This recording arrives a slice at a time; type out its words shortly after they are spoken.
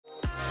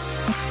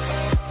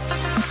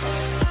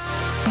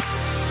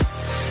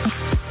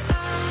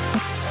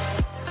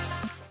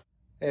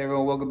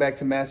welcome back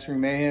to Mastering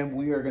Mayhem.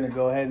 We are going to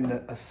go ahead and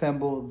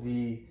assemble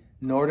the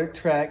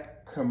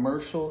NordicTrack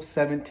Commercial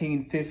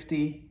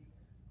 1750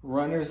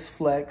 Runner's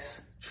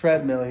Flex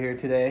Treadmill here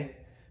today.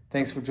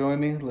 Thanks for joining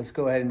me. Let's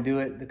go ahead and do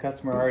it. The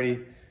customer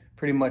already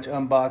pretty much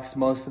unboxed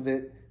most of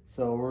it,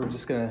 so we're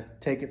just going to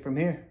take it from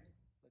here.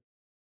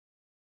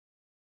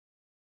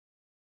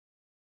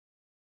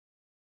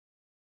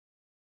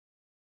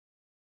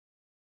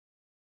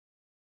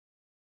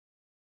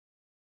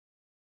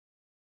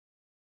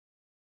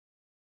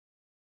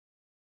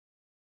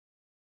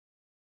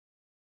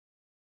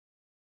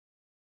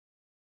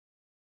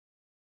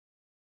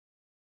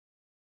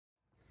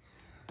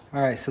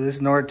 All right, so this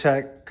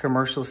NordicTrack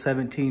Commercial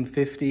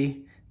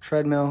 1750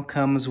 treadmill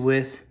comes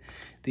with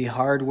the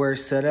hardware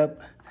setup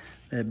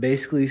that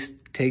basically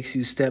takes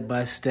you step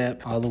by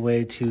step all the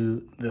way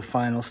to the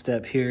final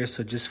step here.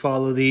 So just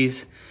follow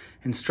these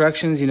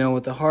instructions, you know,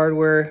 with the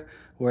hardware,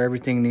 where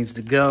everything needs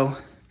to go.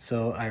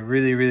 So I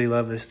really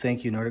love this.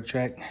 Thank you,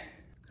 NordicTrack.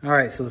 All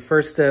right, so the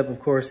first step, of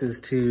course, is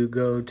to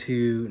go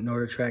to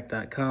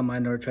NordicTrack.com,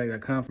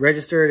 myNordicTrack.com.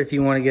 Register it if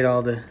you want to get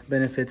all the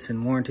benefits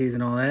and warranties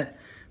and all that.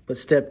 But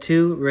step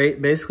two,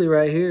 basically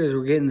right here, is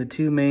we're getting the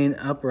two main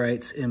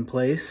uprights in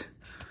place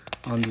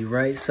on the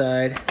right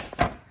side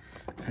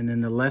and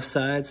then the left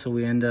side. So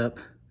we end up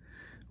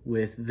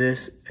with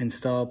this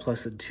installed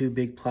plus the two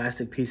big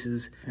plastic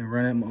pieces and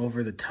run them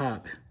over the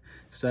top.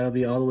 So that'll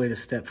be all the way to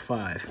step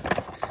 5.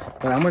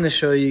 But I'm going to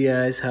show you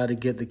guys how to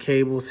get the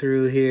cable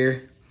through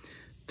here,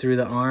 through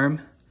the arm.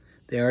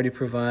 They already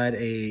provide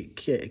a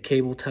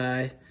cable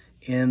tie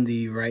in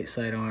the right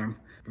side arm.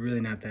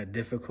 Really not that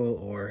difficult,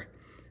 or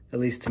at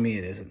least to me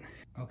it isn't.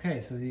 Okay,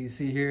 so you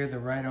see here, the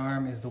right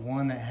arm is the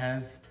one that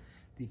has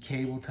the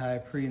cable tie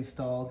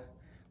pre-installed,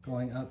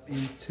 going up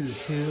into the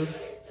tube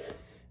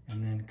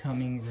and then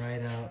coming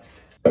right out,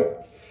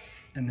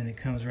 and then it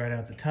comes right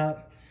out the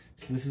top.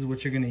 So this is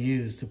what you're gonna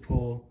use to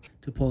pull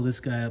this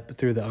guy up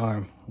through the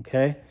arm,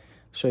 okay? I'll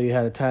show you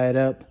how to tie it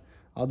up.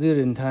 I'll do it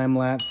in time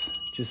lapse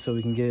just so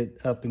we can get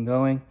it up and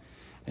going.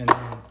 And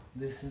then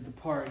this is the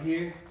part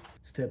here.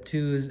 Step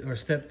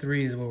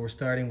 3 is where we're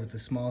starting with the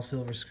small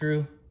silver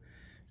screw.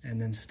 And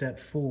then step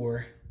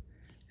 4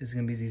 is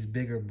gonna be these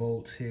bigger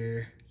bolts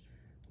here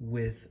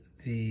with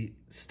the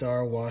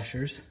star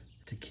washers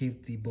to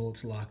keep the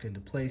bolts locked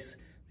into place.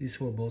 These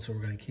 4 bolts are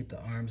gonna keep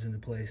the arms into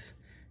place,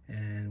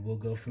 and we'll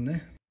go from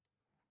there.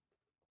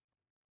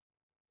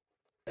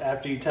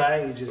 After you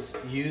tie, you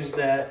just use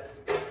that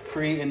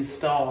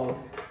pre-installed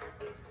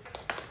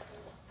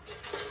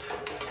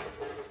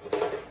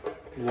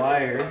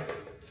wire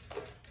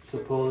to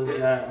pull this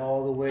guy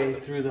all the way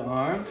through the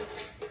arm.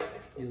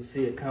 You'll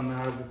see it come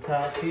out of the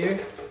top here.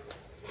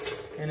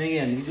 And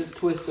again, you just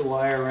twist the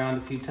wire around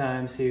a few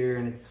times here,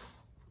 and it's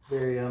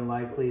very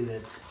unlikely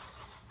that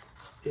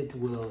it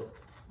will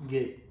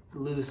get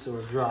loose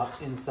or drop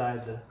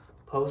inside the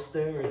post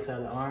there, inside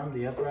the arm,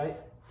 the upright.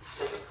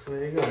 So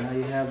there you go. Now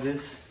you have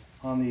this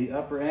on the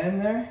upper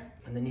end there.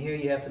 And then here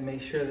you have to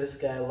make sure this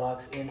guy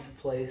locks into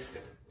place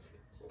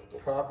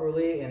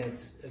properly. And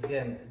it's,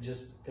 again,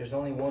 just, there's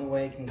only one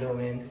way it can go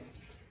in.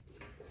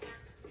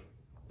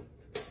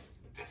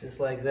 Just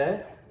like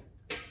that.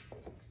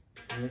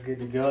 And you're good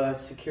to go.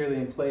 That's securely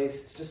in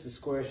place. It's just a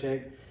square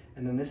shape.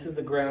 And then this is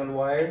the ground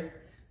wire.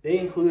 They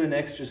include an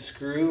extra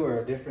screw or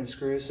a different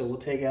screw, so we'll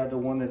take out the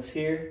one that's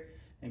here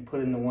and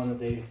put in the one that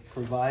they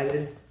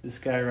provided. This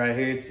guy right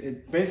here,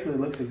 it basically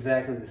looks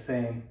exactly the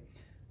same,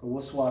 but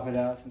we'll swap it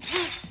out.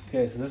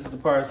 Okay, so this is the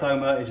part I was talking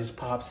about. It just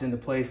pops into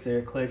place there,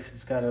 it clicks.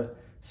 It's got a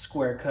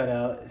square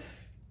cutout,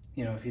 if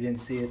you didn't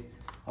see it.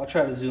 I'll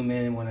try to zoom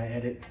in when I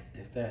edit,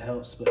 if that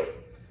helps, but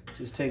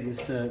just take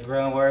this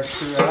ground wire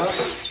screw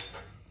out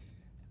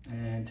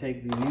and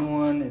take the new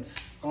one. It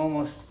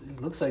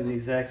looks like the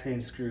exact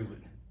same screw, but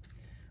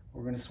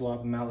we're gonna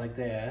swap them out like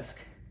they ask.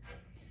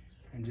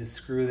 And just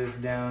screw this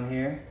down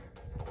here.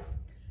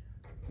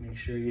 Make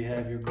sure you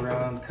have your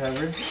ground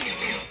covered.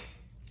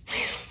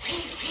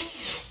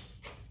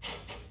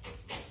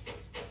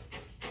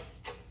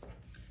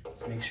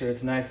 Let's make sure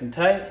it's nice and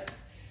tight.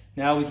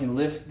 Now we can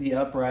lift the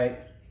upright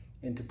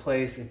into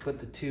place and put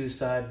the 2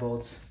 side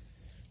bolts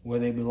where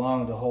they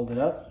belong to hold it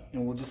up,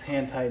 and we'll just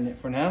hand tighten it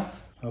for now.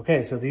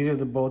 Okay, so these are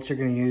the bolts you're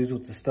gonna use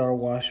with the star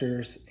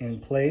washers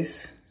in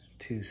place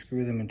to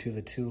screw them into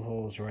the 2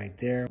 holes right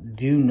there.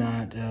 Do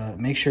not,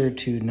 make sure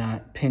to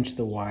not pinch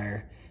the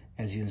wire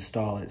as you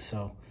install it.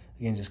 So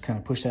again, just kind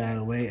of push that out of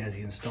the way as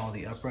you install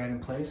the upright in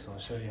place. So I'll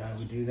show you how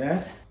we do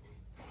that.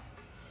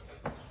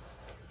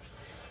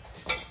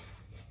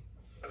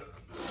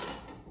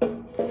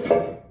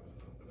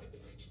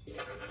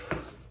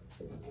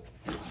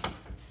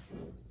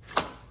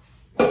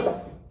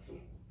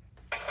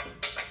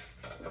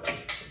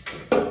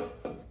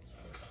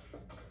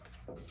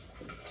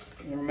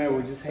 And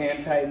remember, just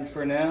hand tighten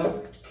for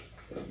now.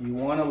 You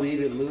want to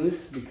leave it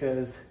loose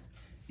because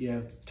you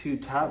have 2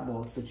 top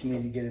bolts that you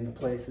need to get into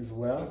place as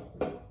well.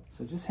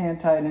 So just hand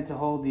tighten it to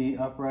hold the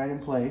upright in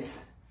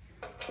place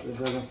so it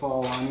doesn't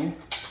fall on you.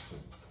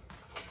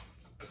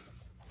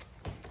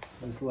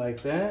 Just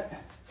like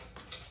that.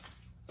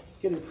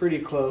 getting pretty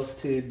close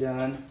to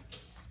done,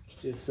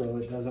 just so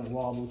it doesn't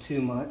wobble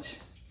too much.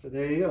 But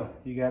there you go.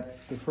 You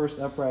got the first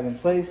upright in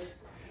place.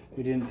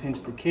 We didn't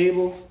pinch the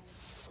cable.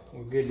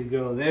 We're good to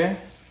go there.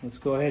 Let's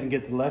go ahead and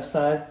get the left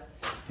side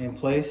in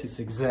place. It's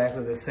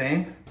exactly the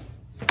same.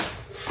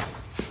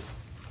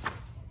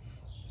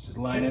 Just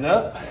line it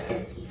up.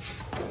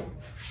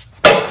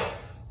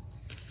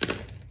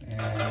 And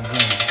again,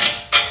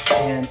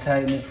 hand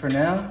tighten it for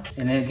now.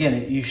 And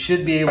again, you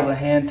should be able to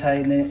hand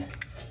tighten it,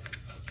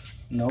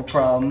 no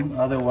problem.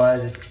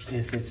 Otherwise,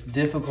 if it's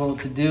difficult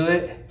to do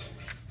it,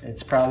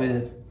 it's probably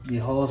that the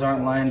holes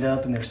aren't lined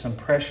up and there's some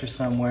pressure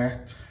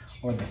somewhere,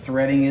 or the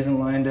threading isn't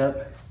lined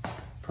up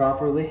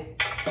properly.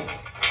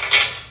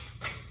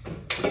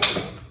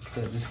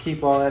 So just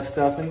keep all that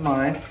stuff in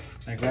mind.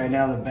 Like right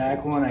now, the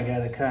back one, I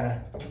gotta kind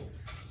of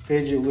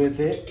fidget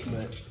with it,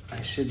 but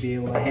I should be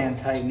able to hand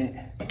tighten it.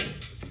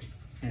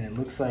 And it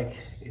looks like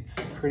it's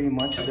pretty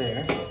much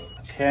there.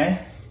 Okay.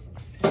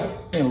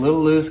 Getting a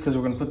little loose because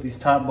we're gonna put these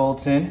top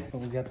bolts in, but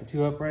we got the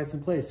two uprights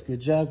in place.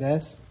 Good job,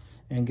 guys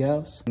and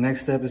gals.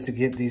 Next step is to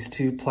get these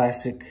two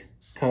plastic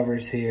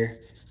covers here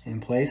in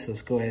place.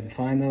 Let's go ahead and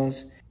find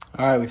those.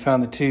 All right, we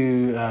found the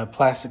two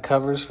plastic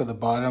covers for the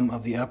bottom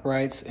of the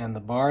uprights and the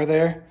bar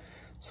there.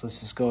 So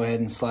let's just go ahead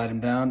and slide them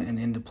down and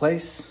into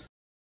place.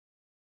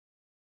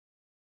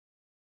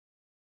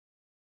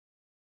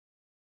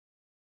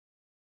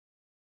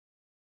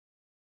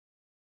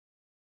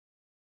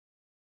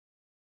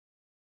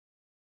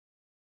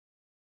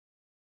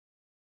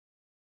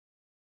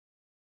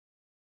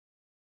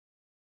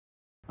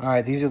 All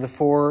right, these are the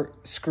 4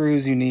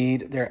 screws you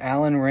need. They're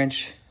Allen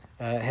wrench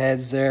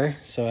heads there.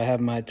 So I have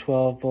my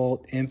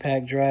 12-volt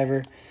impact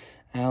driver,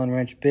 Allen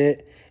wrench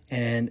bit,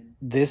 and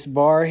this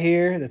bar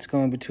here that's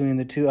going between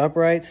the two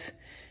uprights,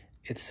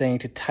 it's saying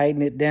to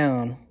tighten it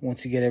down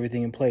once you get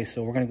everything in place.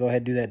 So we're gonna go ahead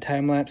and do that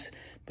time lapse,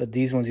 but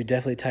these ones you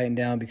definitely tighten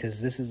down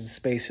because this is the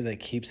spacer that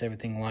keeps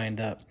everything lined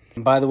up.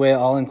 And by the way,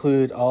 I'll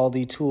include all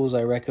the tools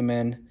I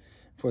recommend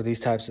for these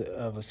types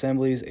of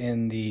assemblies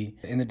in the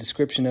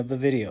description of the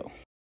video.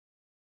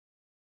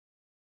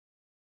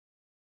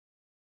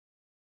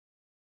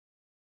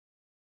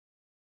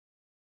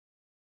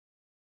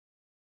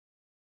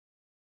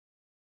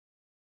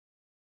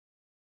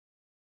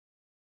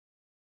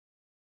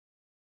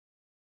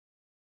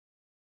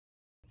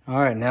 All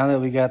right, now that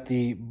we got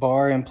the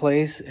bar in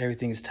place,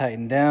 everything is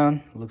tightened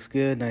down, looks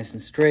good, nice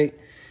and straight.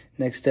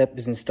 Next step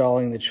is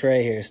installing the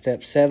tray here.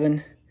 Step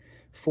 7,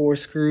 4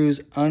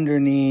 screws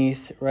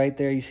underneath, right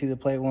there, you see the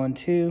plate 1,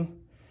 2,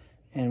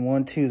 and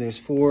 1, 2. There's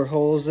 4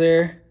 holes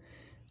there,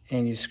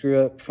 and you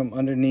screw up from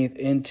underneath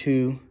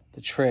into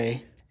the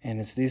tray. And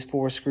it's these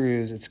 4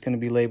 screws. It's gonna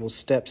be labeled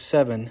step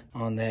 7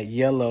 on that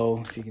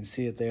yellow, if you can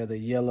see it there, the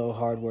yellow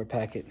hardware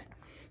packet.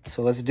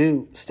 So let's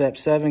do step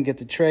 7, get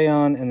the tray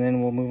on, and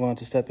then we'll move on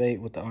to step 8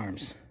 with the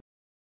arms.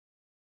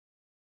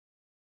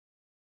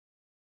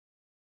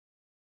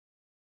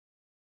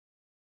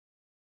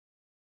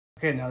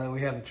 Okay, now that we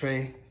have the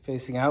tray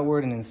facing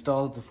outward and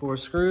installed the 4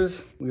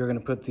 screws, we are gonna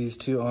put these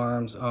 2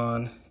 arms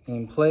on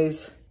in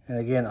place. And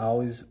again,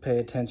 always pay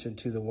attention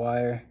to the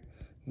wire.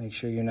 Make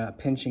sure you're not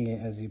pinching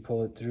it as you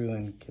pull it through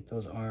and get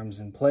those arms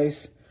in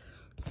place.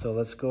 So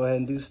let's go ahead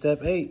and do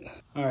step 8.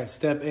 All right,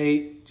 step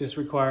 8 just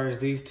requires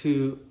these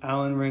 2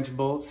 Allen wrench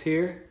bolts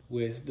here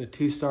with the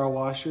 2-star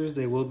washers.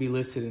 They will be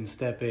listed in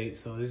step 8.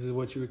 So this is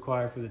what you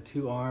require for the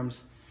 2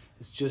 arms.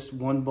 It's just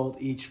 1 bolt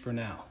each for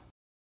now.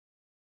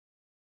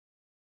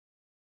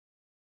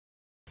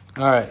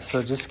 All right,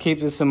 so just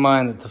keep this in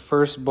mind that the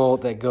first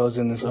bolt that goes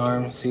in this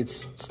arm, see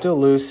it's still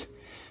loose,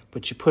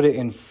 but you put it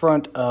in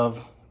front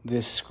of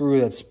this screw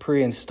that's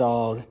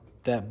pre-installed.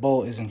 That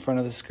bolt is in front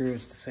of the screw.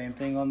 It's the same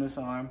thing on this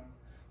arm.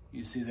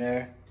 You see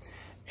there,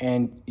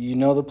 and you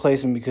know the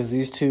placement because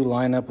these 2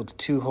 line up with the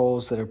 2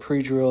 holes that are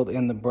pre-drilled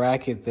in the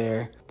bracket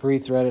there,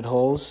 pre-threaded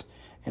holes.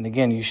 And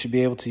again, you should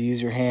be able to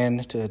use your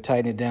hand to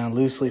tighten it down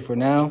loosely for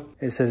now.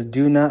 It says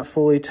do not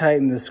fully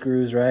tighten the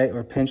screws, right,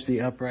 or pinch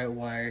the upright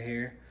wire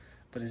here.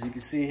 But as you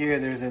can see here,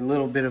 there's a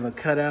little bit of a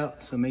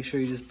cutout, so make sure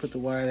you just put the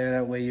wire there,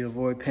 that way you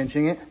avoid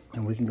pinching it.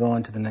 And we can go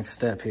on to the next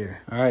step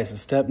here. All right, so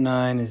step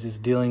 9 is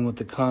just dealing with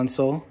the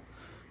console.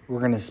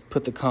 We're gonna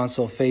put the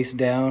console face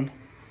down,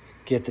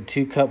 get the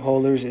 2 cup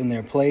holders in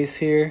their place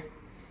here.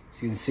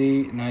 So you can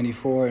see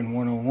 94 and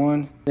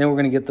 101. Then we're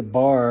gonna get the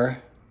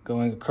bar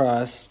going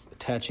across,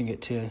 attaching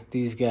it to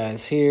these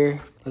guys here.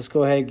 Let's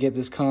go ahead and get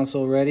this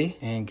console ready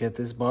and get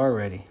this bar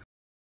ready.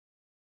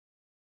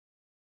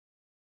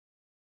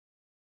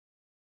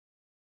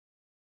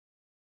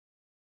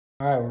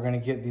 All right, we're gonna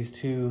get these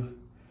 2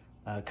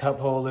 cup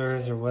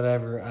holders or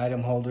whatever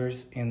item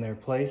holders in their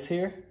place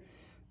here.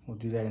 We'll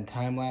do that in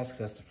time lapse because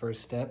that's the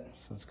first step.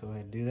 So let's go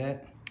ahead and do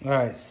that. All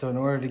right, so in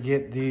order to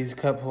get these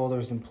cup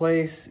holders in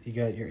place, you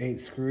got your 8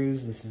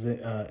 screws. This is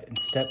in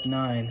step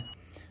 9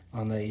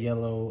 on the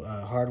yellow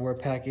hardware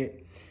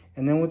packet.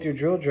 And then with your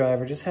drill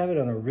driver, just have it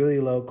on a really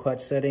low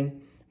clutch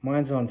setting.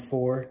 Mine's on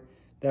 4.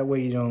 That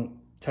way you don't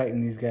tighten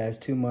these guys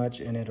too much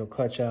and it'll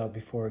clutch out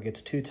before it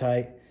gets too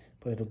tight,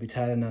 but it'll be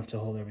tight enough to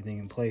hold everything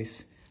in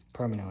place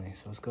permanently.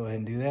 So let's go ahead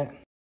and do that.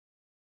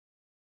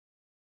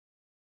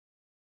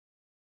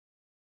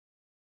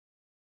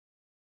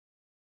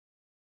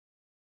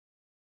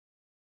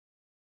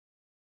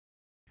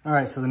 All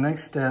right, so the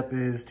next step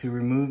is to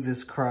remove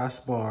this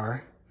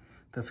crossbar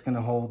that's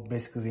gonna hold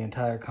basically the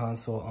entire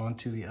console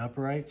onto the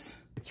uprights.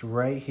 It's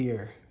right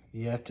here.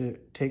 You have to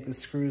take the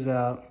screws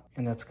out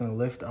and that's gonna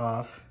lift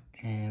off,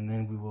 and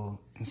then we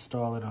will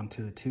install it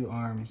onto the two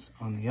arms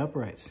on the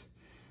uprights.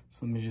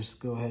 So let me just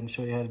go ahead and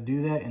show you how to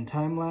do that in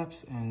time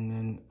lapse, and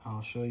then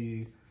I'll show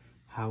you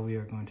how we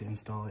are going to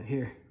install it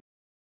here.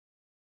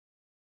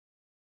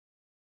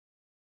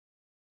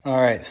 All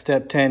right,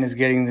 step 10 is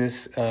getting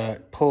this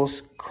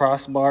pulse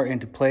crossbar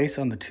into place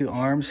on the two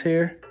arms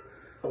here.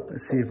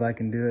 Let's see if I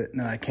can do it.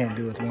 No, I can't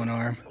do it with one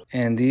arm.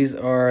 And these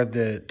are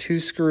the 2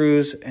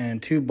 screws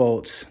and 2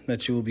 bolts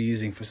that you will be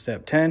using for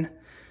step 10.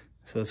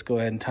 So let's go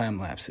ahead and time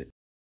lapse it.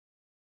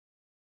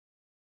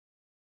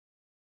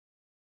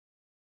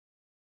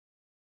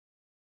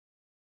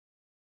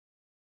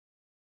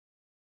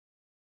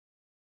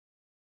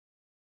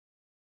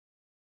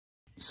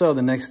 So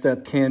the next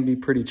step can be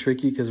pretty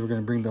tricky because we're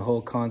going to bring the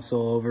whole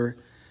console over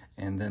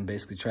and then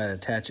basically try to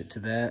attach it to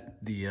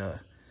that, the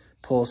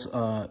pulse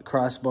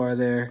crossbar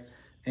there.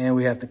 And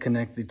we have to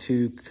connect the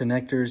 2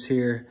 connectors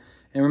here.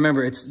 And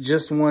remember, it's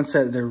just one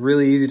set. They're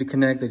really easy to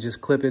connect. They just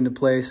clip into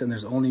place, and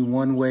there's only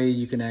one way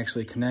you can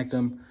actually connect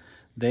them.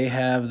 They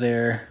have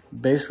their,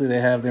 basically they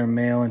have their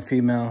male and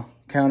female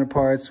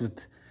counterparts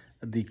with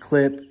the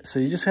clip. So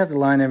you just have to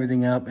line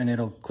everything up and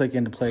it'll click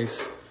into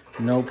place.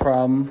 No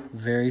problem,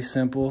 very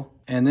simple.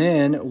 And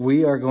then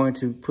we are going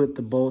to put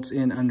the bolts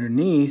in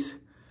underneath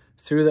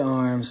through the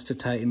arms to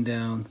tighten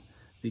down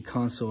the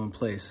console in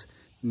place.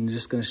 I'm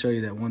just gonna show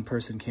you that one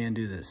person can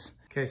do this.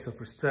 Okay, so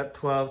for step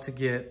 12, to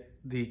get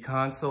the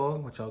console,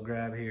 which I'll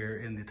grab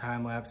here in the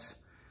time-lapse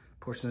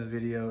portion of the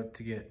video,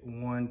 to get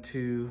 1,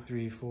 2,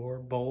 3, 4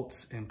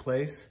 bolts in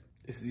place.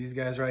 It's these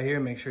guys right here.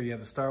 Make sure you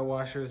have the star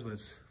washers, but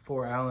it's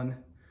 4 Allen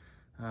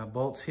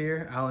bolts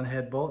here, Allen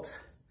head bolts.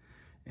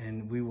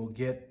 And we will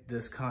get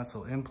this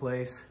console in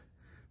place.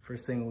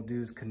 First thing we'll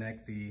do is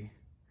connect the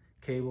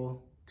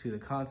cable to the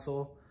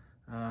console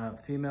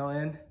female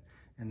end,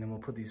 and then we'll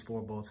put these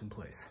 4 bolts in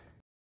place.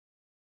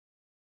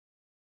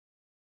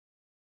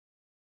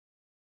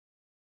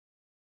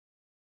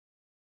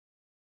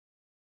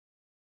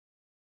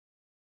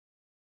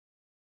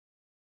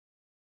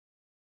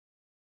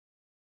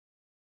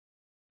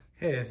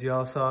 Okay, as you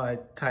all saw, I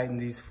tightened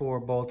these 4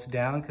 bolts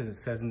down because it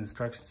says in the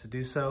instructions to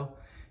do so.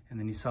 And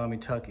then you saw me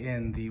tuck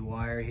in the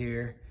wire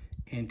here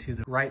into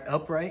the right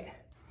upright.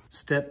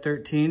 Step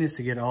 13 is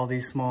to get all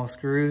these small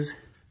screws.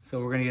 So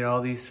we're gonna get all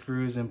these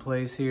screws in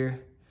place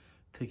here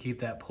to keep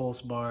that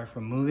pulse bar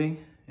from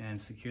moving and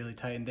securely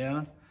tightened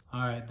down.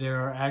 All right,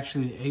 there are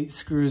actually 8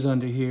 screws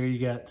under here. You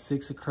got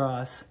 6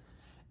 across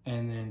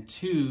and then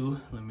 2,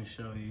 let me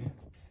show you,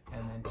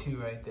 and then 2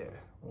 right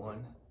there.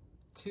 1,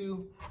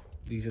 2.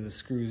 These are the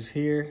screws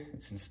here.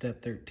 It's in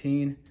step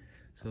 13.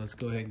 So let's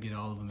go ahead and get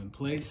all of them in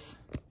place.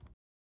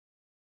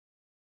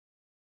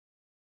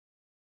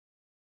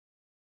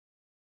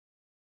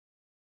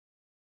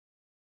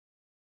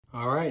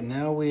 All right,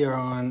 now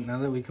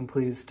that we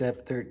completed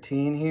step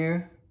 13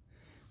 here,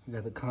 we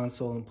got the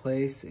console in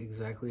place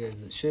exactly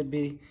as it should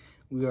be.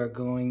 We are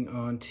going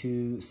on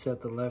to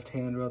set the left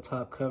handrail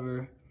top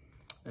cover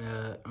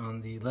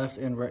on the left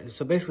and right.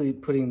 So basically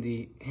putting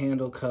the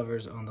handle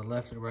covers on the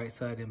left and right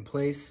side in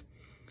place.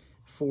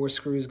 4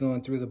 screws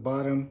going through the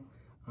bottom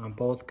on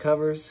both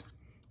covers.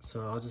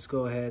 So I'll just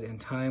go ahead and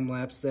time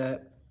lapse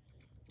that.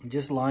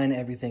 Just line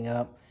everything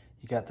up.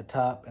 You got the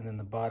top and then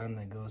the bottom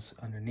that goes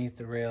underneath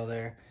the rail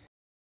there.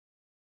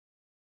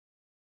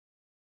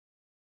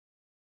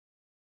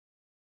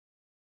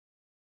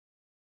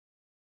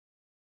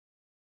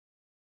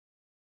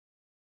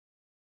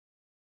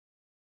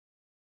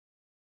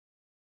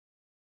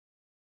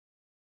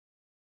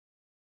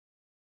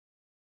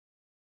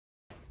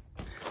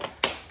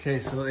 Okay,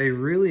 so a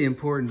really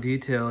important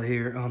detail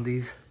here on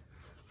these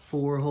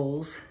 4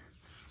 holes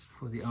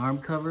for the arm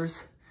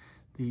covers.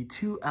 The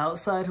 2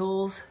 outside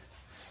holes,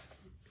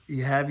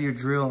 you have your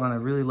drill on a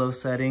really low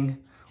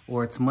setting,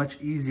 or it's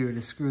much easier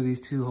to screw these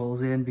 2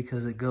 holes in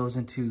because it goes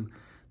into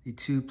the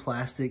 2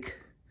 plastic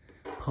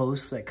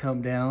posts that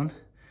come down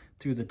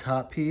through the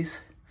top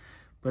piece.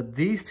 But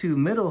these 2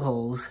 middle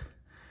holes,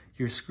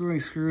 you're screwing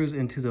screws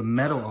into the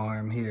metal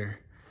arm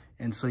here.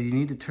 And so you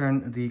need to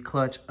turn the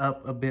clutch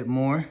up a bit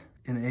more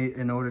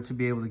in order to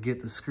be able to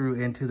get the screw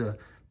into the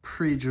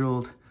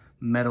pre-drilled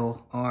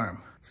metal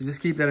arm. So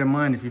just keep that in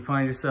mind. If you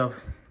find yourself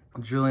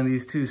drilling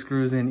these 2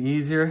 screws in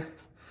easier,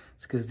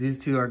 it's because these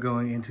 2 are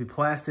going into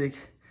plastic,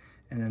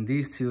 and then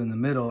these 2 in the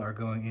middle are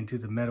going into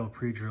the metal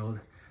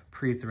pre-drilled,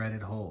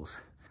 pre-threaded holes.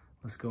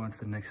 Let's go on to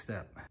the next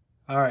step.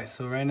 All right,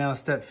 so right now,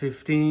 step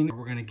 15,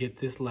 we're gonna get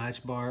this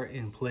latch bar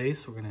in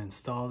place. We're gonna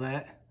install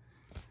that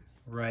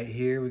right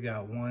here. We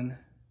got 1,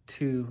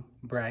 2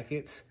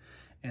 brackets.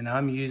 And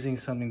I'm using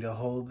something to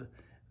hold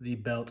the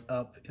belt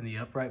up in the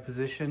upright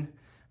position.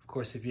 Of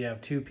course, if you have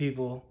 2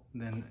 people,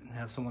 then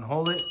have someone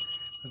hold it.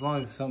 As long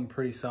as it's something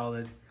pretty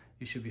solid,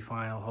 you should be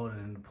fine. I'll hold it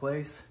into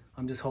place.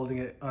 I'm just holding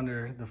it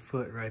under the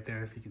foot right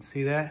there, if you can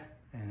see that.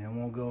 And it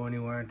won't go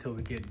anywhere until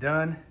we get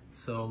done.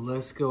 So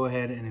let's go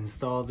ahead and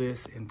install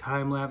this in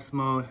time-lapse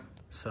mode.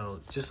 So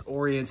just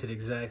orient it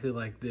exactly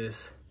like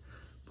this,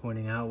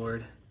 pointing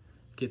outward.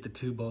 Get the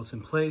 2 bolts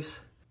in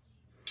place.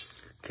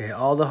 Okay,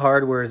 all the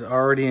hardware is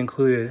already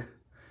included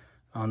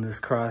on this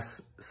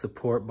cross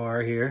support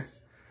bar here.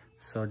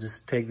 So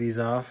just take these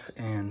off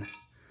and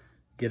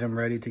get them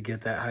ready to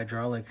get that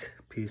hydraulic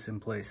piece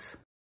in place.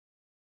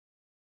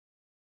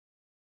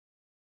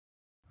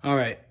 All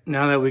right,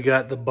 now that we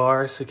got the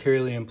bar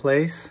securely in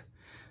place,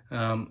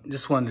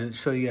 just wanted to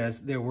show you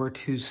guys, there were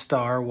 2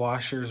 star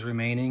washers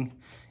remaining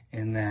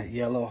in that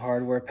yellow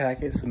hardware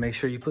packet. So make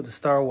sure you put the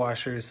star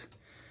washers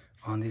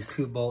on these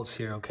 2 bolts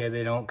here, okay?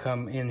 They don't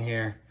come in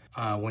here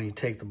when you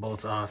take the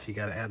bolts off. You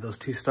gotta add those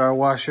 2 star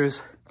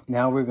washers.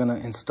 Now we're gonna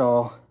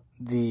install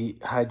the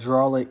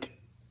hydraulic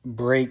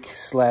brake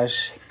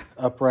 /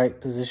 upright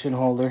position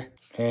holder.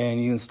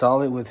 And you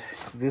install it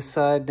with this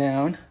side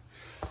down.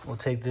 We'll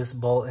take this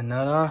bolt and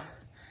nut off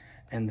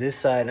and this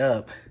side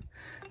up.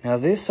 Now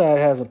this side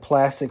has a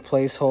plastic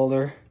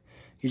placeholder.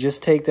 You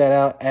just take that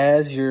out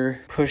as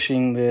you're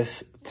pushing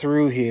this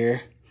through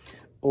here,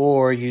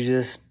 or you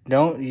just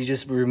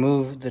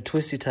remove the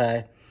twisty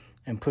tie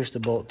and push the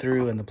bolt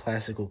through and the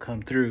plastic will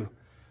come through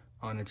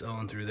on its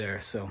own through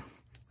there. So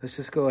let's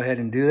just go ahead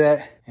and do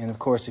that. And of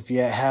course, if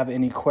you have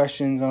any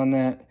questions on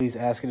that, please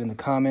ask it in the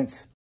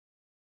comments.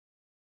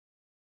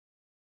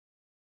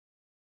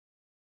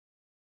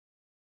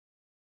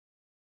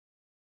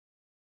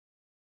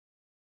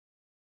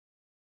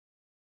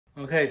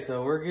 Okay,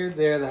 so we're good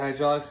there. The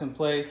hydraulic's in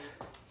place.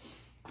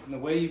 And the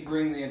way you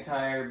bring the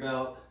entire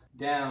belt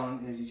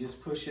down is you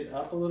just push it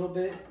up a little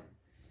bit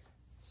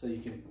so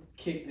you can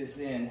kick this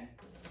in.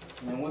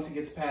 And then once it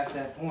gets past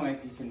that point,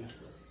 you can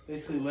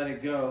basically let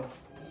it go.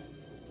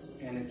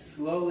 And it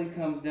slowly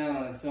comes down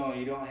on its own.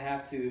 You don't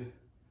have to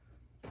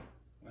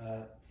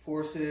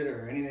force it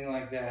or anything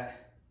like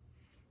that.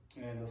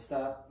 And it'll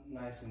stop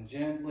nice and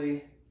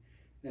gently.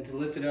 Then to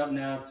lift it up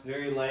now, it's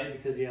very light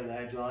because you have the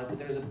hydraulic, but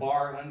there's a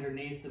bar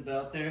underneath the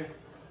belt there.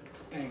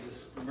 And you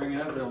just bring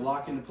it up, it'll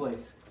lock into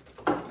place.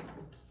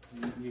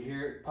 You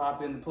hear it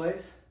pop into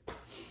place.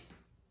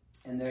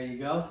 And there you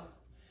go.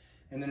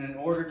 And then in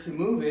order to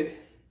move it,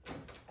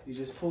 you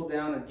just pull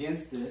down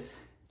against this.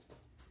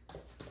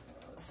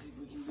 Let's see if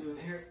we can do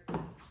it here.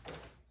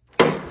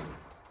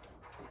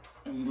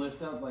 And you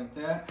lift up like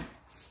that.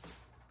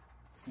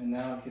 And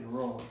now it can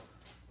roll.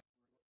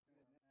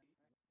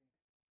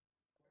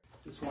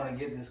 Just want to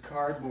get this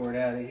cardboard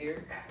out of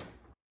here.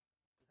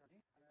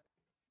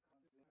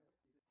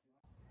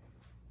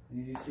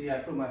 As you see, I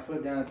put my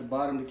foot down at the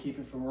bottom to keep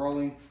it from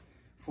rolling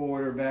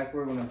forward or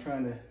backward when I'm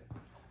trying to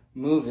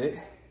move it.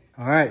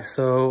 All right,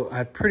 so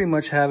I pretty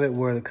much have it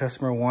where the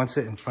customer wants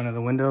it in front of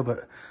the window,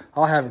 but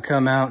I'll have it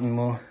come out and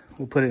we'll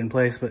put it in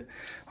place. But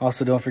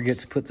also don't forget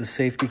to put the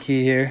safety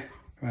key here,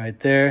 right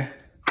there.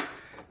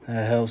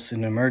 That helps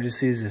in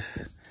emergencies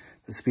if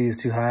the speed is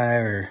too high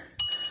or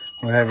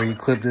whatever. You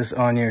clip this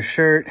on your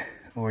shirt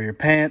or your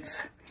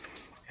pants,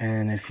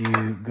 and if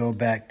you go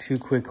back too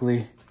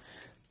quickly,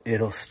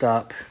 it'll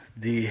stop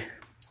the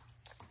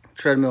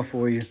treadmill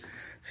for you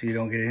so you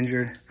don't get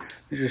injured.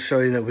 Let me just show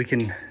you that we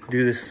can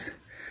do this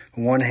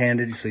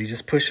one-handed. So you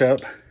just push up,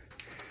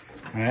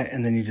 all right,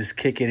 and then you just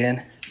kick it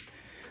in,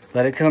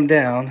 let it come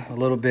down a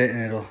little bit,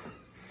 and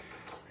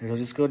it'll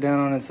just go down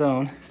on its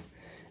own.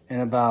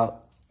 And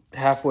about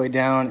halfway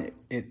down,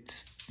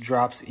 it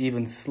drops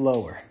even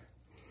slower.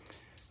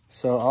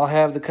 So I'll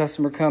have the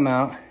customer come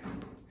out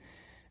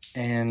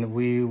and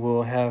we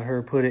will have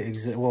her put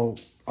it,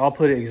 I'll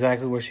put it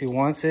exactly where she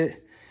wants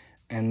it,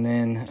 and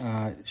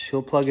then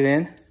she'll plug it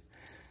in.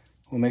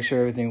 We'll make sure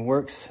everything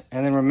works.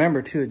 And then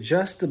remember to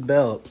adjust the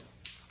belt.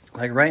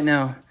 Like right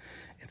now,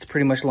 it's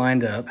pretty much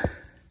lined up.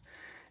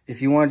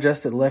 If you want to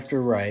adjust it left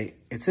or right,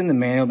 it's in the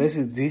manual.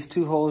 Basically, these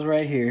 2 holes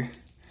right here,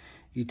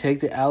 you take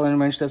the Allen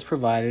wrench that's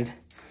provided,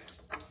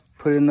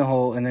 put it in the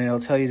hole, and then it'll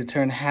tell you to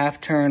turn half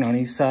turn on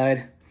each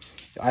side,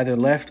 either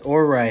left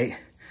or right,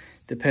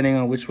 depending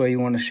on which way you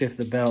want to shift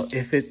the belt,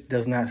 if it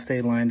does not stay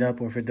lined up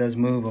or if it does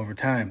move over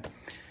time.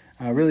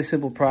 Really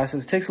simple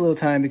process. It takes a little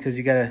time because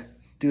you got to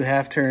do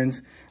half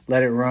turns,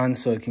 let it run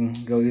so it can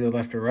go either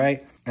left or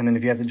right. And then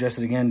if you have to adjust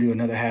it again, do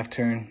another half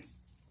turn.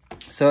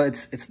 So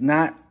it's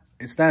not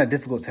a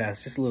difficult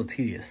task, just a little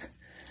tedious.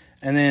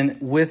 And then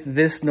with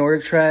this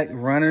NordicTrack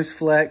Runner's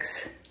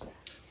Flex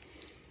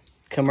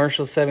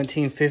Commercial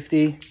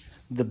 1750,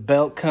 the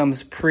belt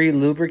comes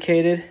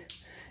pre-lubricated.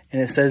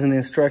 And it says in the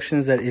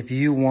instructions that if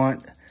you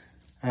want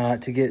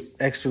to get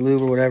extra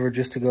lube or whatever,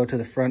 just to go to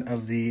the front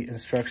of the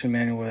instruction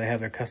manual where they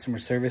have their customer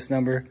service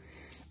number,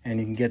 and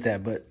you can get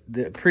that. But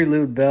the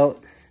pre-lubed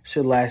belt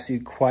should last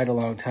you quite a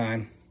long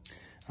time.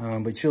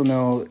 But you'll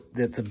know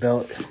that the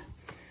belt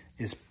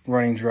is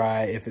running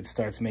dry if it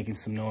starts making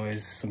some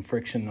noise, some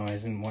friction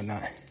noise and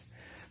whatnot.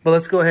 But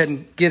let's go ahead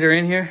and get her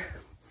in here,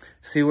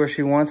 see where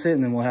she wants it,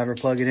 and then we'll have her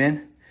plug it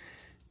in.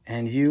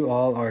 And you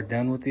all are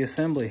done with the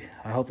assembly.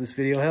 I hope this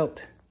video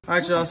helped. All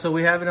right, y'all, so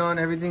we have it on.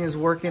 Everything is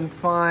working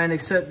fine,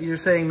 except you're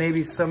saying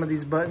maybe some of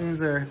these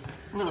buttons are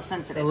a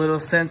little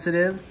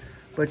sensitive.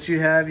 But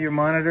you have your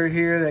monitor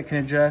here that can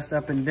adjust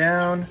up and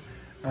down.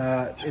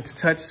 It's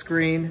touch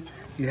screen.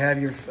 You have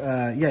your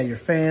your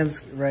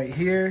fans right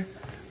here.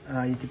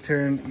 You can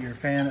turn your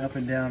fan up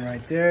and down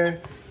right there.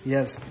 You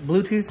have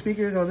Bluetooth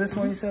speakers on this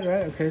one, you said,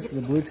 right? Okay, so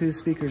the Bluetooth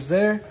speakers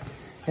there.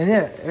 And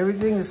yeah,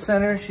 everything is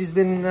center. She's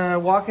been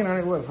walking on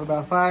it, what, for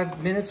about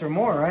 5 minutes or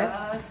more,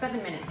 right?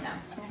 7 minutes now.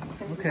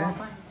 Okay.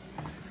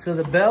 So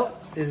the belt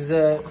is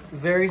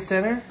very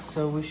center,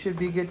 so we should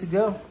be good to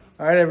go.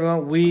 All right,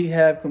 everyone, we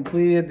have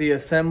completed the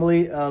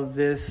assembly of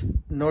this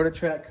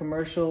NordicTrack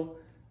Commercial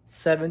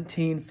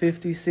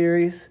 1750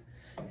 series.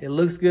 It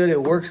looks good,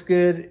 it works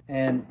good,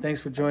 and thanks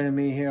for joining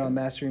me here on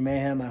Mastering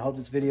Mayhem. I hope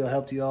this video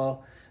helped you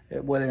all,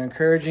 whether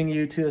encouraging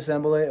you to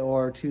assemble it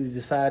or to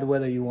decide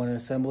whether you want to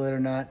assemble it or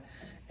not.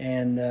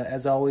 And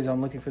as always,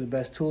 I'm looking for the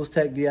best tools,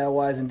 tech,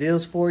 DIYs, and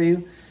deals for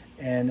you.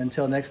 And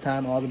until next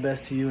time, all the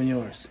best to you and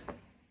yours.